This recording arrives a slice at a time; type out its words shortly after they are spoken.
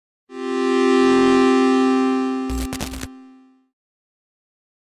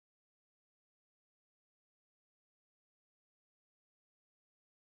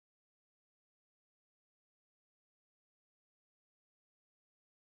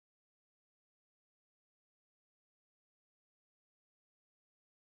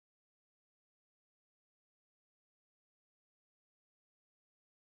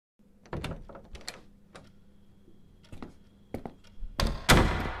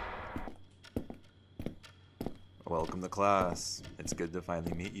Welcome to class. It's good to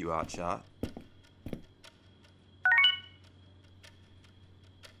finally meet you, hotshot.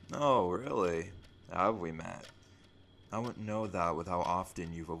 Oh, really? Have we met? I wouldn't know that with how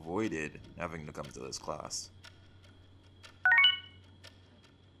often you've avoided having to come to this class.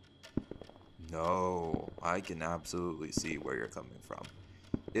 No, I can absolutely see where you're coming from.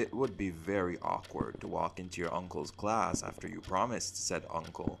 It would be very awkward to walk into your uncle's class after you promised said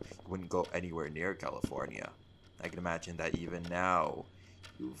uncle you wouldn't go anywhere near California. I can imagine that even now,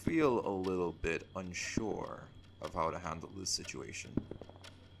 you feel a little bit unsure of how to handle this situation.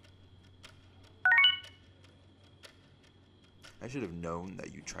 I should have known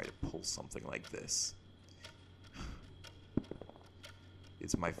that you'd try to pull something like this.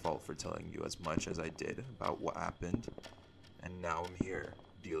 It's my fault for telling you as much as I did about what happened, and now I'm here,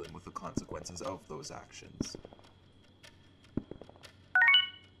 dealing with the consequences of those actions.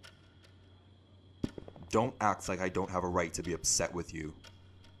 Don't act like I don't have a right to be upset with you.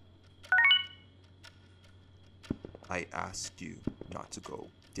 I asked you not to go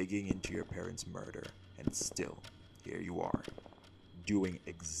digging into your parents' murder, and still, here you are, doing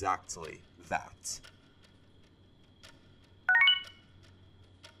exactly that.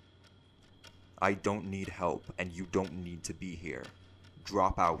 I don't need help, and you don't need to be here.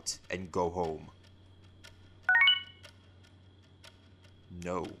 Drop out and go home.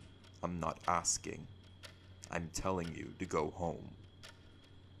 No, I'm not asking. I'm telling you to go home.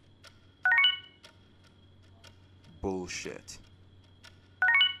 Bullshit.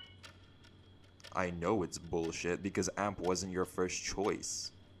 I know it's bullshit because AMP wasn't your first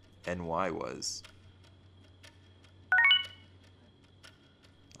choice. NY was.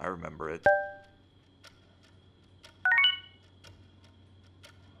 I remember it.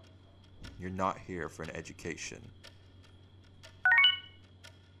 You're not here for an education.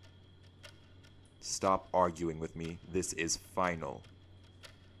 Stop arguing with me. This is final.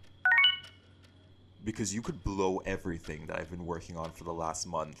 Because you could blow everything that I've been working on for the last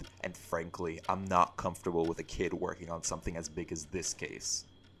month, and frankly, I'm not comfortable with a kid working on something as big as this case.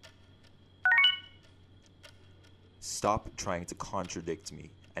 Stop trying to contradict me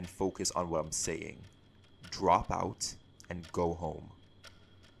and focus on what I'm saying. Drop out and go home.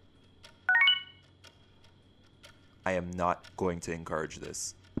 I am not going to encourage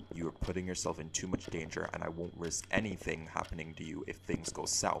this. You are putting yourself in too much danger, and I won't risk anything happening to you if things go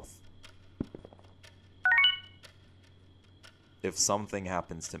south. If something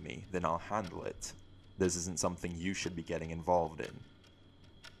happens to me, then I'll handle it. This isn't something you should be getting involved in.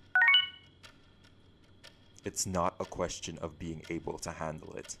 It's not a question of being able to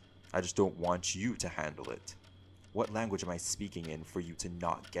handle it. I just don't want you to handle it. What language am I speaking in for you to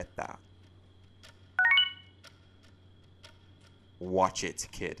not get that? Watch it,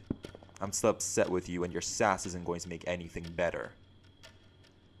 kid. I'm still upset with you, and your sass isn't going to make anything better.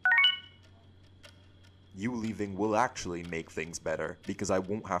 You leaving will actually make things better, because I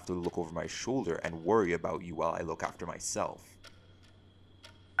won't have to look over my shoulder and worry about you while I look after myself.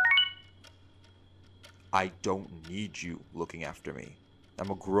 I don't need you looking after me.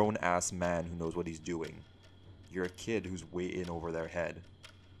 I'm a grown-ass man who knows what he's doing. You're a kid who's way in over their head.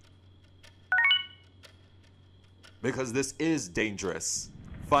 Because this is dangerous.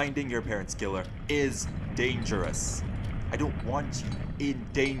 Finding your parents' killer is dangerous. I don't want you in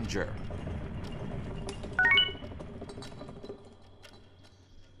danger.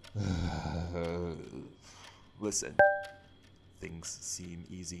 Listen, things seem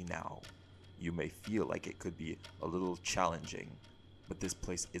easy now. You may feel like it could be a little challenging, but this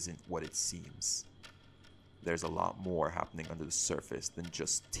place isn't what it seems. There's a lot more happening under the surface than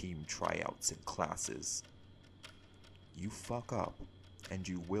just team tryouts and classes. You fuck up, and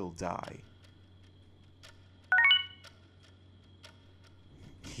you will die.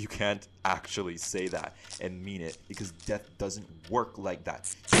 You can't actually say that and mean it, because death doesn't work like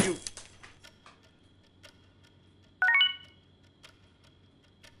that. You...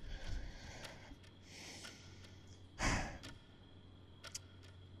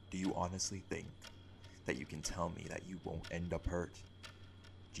 Do you honestly think that you can tell me that you won't end up hurt?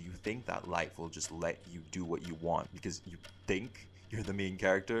 Do you think that life will just let you do what you want because you think you're the main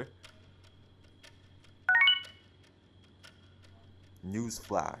character?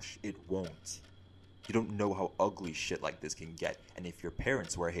 Newsflash, it won't. You don't know how ugly shit like this can get, and if your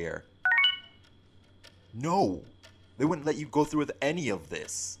parents were here... No! They wouldn't let you go through with any of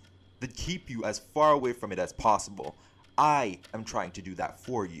this. They'd keep you as far away from it as possible. I am trying to do that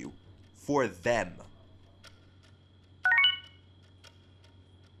for you. For them.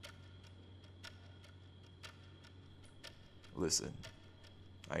 Listen,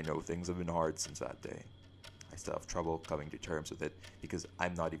 I know things have been hard since that day. I still have trouble coming to terms with it because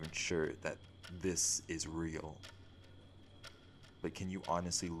I'm not even sure that this is real. But can you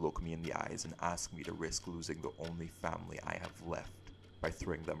honestly look me in the eyes and ask me to risk losing the only family I have left by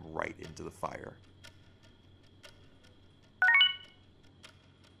throwing them right into the fire?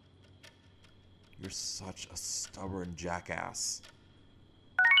 You're such a stubborn jackass.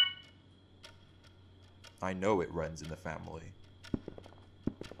 I know it runs in the family.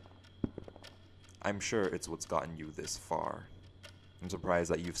 I'm sure it's what's gotten you this far. I'm surprised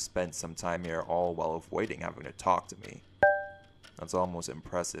that you've spent some time here all while avoiding having to talk to me. That's almost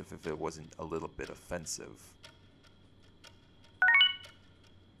impressive if it wasn't a little bit offensive.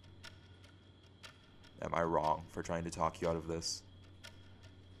 Am I wrong for trying to talk you out of this?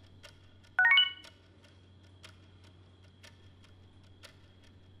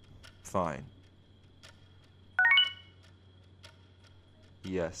 Fine.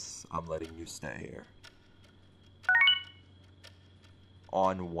 Yes, I'm letting you stay here.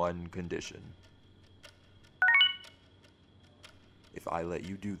 On one condition. If I let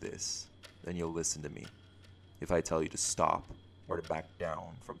you do this, then you'll listen to me. If I tell you to stop, or to back down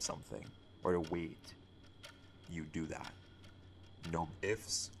from something, or to wait, you do that. No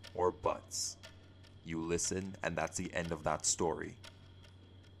ifs or buts. You listen, and that's the end of that story.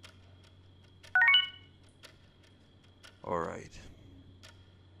 Alright.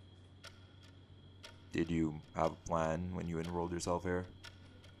 Did you have a plan when you enrolled yourself here?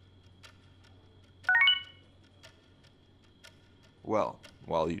 Well,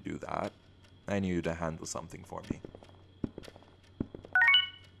 while you do that, I need you to handle something for me.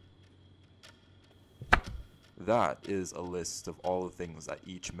 That is a list of all the things that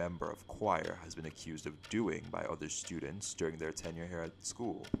each member of choir has been accused of doing by other students during their tenure here at the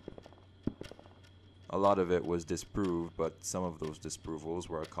school. A lot of it was disproved, but some of those disprovals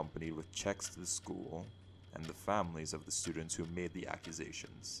were accompanied with checks to the school and the families of the students who made the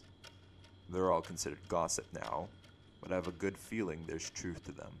accusations. They're all considered gossip now, but I have a good feeling there's truth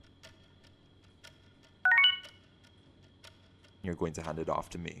to them. You're going to hand it off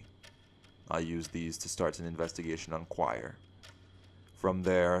to me. I'll use these to start an investigation on choir. From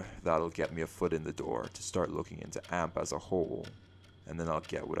there, that'll get me a foot in the door to start looking into AMP as a whole, and then I'll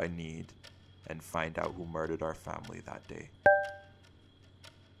get what I need and find out who murdered our family that day.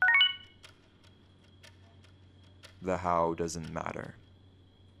 The how doesn't matter.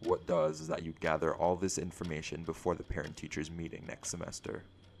 What does is that you gather all this information before the parent-teachers meeting next semester.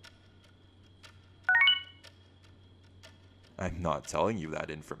 I'm not telling you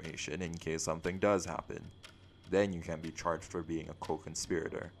that information in case something does happen. Then you can be charged for being a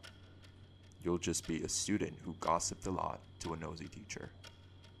co-conspirator. You'll just be a student who gossiped a lot to a nosy teacher.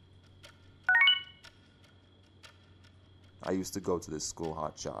 I used to go to this school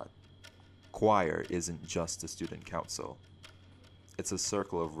hotshot. Choir isn't just a student council. It's a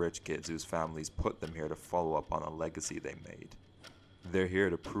circle of rich kids whose families put them here to follow up on a legacy they made. They're here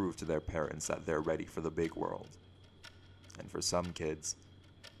to prove to their parents that they're ready for the big world. And for some kids,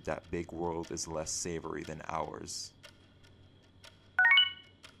 that big world is less savory than ours.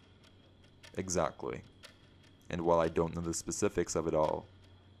 Exactly. And while I don't know the specifics of it all,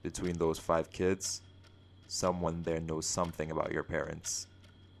 between those 5 kids, someone there knows something about your parents.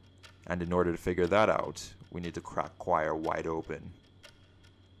 And in order to figure that out, we need to crack choir wide open.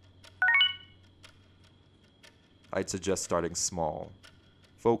 I'd suggest starting small.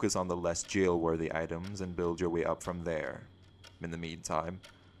 Focus on the less jail-worthy items and build your way up from there. In the meantime,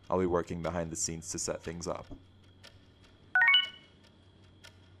 I'll be working behind the scenes to set things up.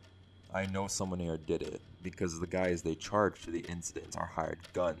 I know someone here did it, because the guys they charged to the incident are hired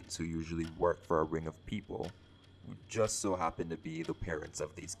guns who usually work for a ring of people who just so happen to be the parents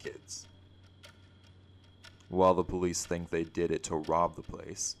of these kids. While the police think they did it to rob the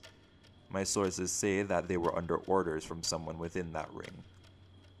place, my sources say that they were under orders from someone within that ring.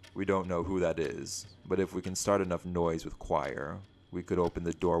 We don't know who that is, but if we can start enough noise with choir, we could open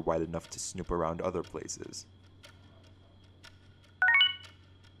the door wide enough to snoop around other places.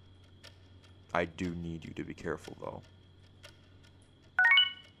 I do need you to be careful, though.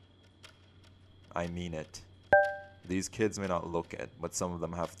 I mean it. These kids may not look it, but some of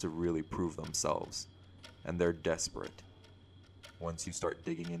them have to really prove themselves, and they're desperate. Once you start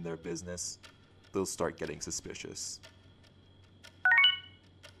digging in their business, they'll start getting suspicious.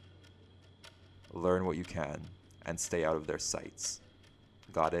 Learn what you can, and stay out of their sights.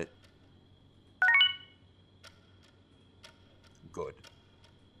 Got it? Good.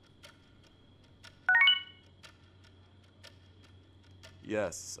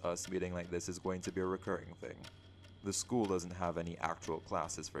 Yes, us meeting like this is going to be a recurring thing. The school doesn't have any actual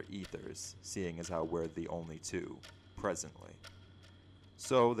classes for ethers, seeing as how we're the only two, presently.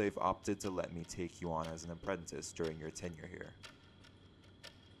 So they've opted to let me take you on as an apprentice during your tenure here.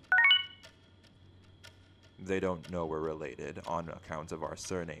 They don't know we're related on account of our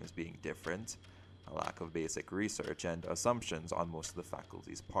surnames being different, a lack of basic research, and assumptions on most of the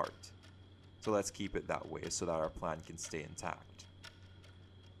faculty's part. So let's keep it that way so that our plan can stay intact.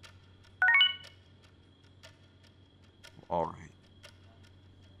 Alright.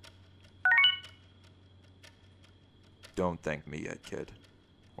 Don't thank me yet, kid.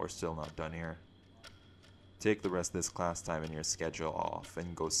 We're still not done here. Take the rest of this class time in your schedule off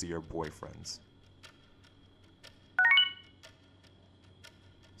and go see your boyfriends.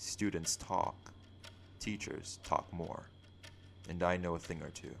 Students talk. Teachers talk more. And I know a thing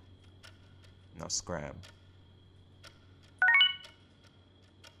or two. Now scram.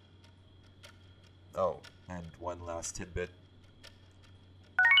 Oh, and one last tidbit.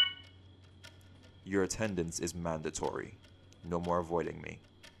 Your attendance is mandatory. No more avoiding me.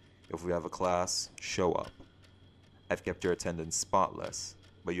 If we have a class, show up. I've kept your attendance spotless,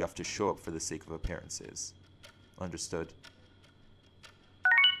 but you have to show up for the sake of appearances. Understood?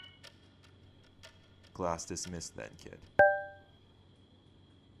 Class dismissed then, kid.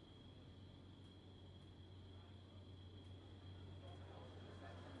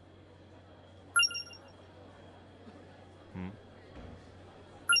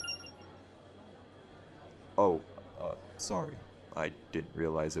 Oh, sorry. I didn't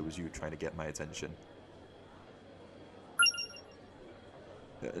realize it was you trying to get my attention.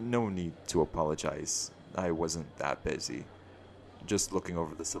 No need to apologize. I wasn't that busy. Just looking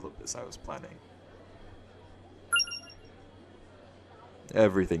over the syllabus I was planning.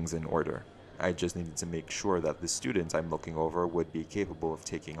 Everything's in order. I just needed to make sure that the student I'm looking over would be capable of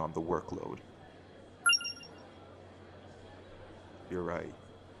taking on the workload. You're right.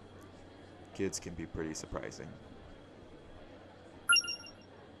 Kids can be pretty surprising.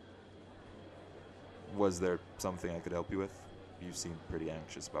 Was there something I could help you with? You seem pretty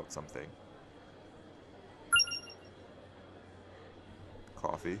anxious about something.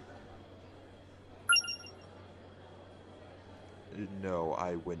 Coffee? No,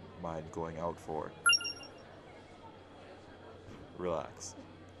 I wouldn't mind going out for. Relax.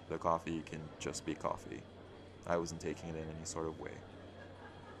 The coffee can just be coffee. I wasn't taking it in any sort of way.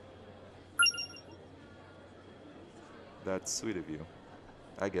 That's sweet of you.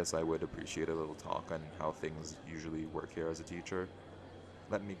 I guess I would appreciate a little talk on how things usually work here as a teacher.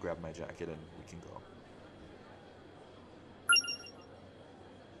 Let me grab my jacket and we can go.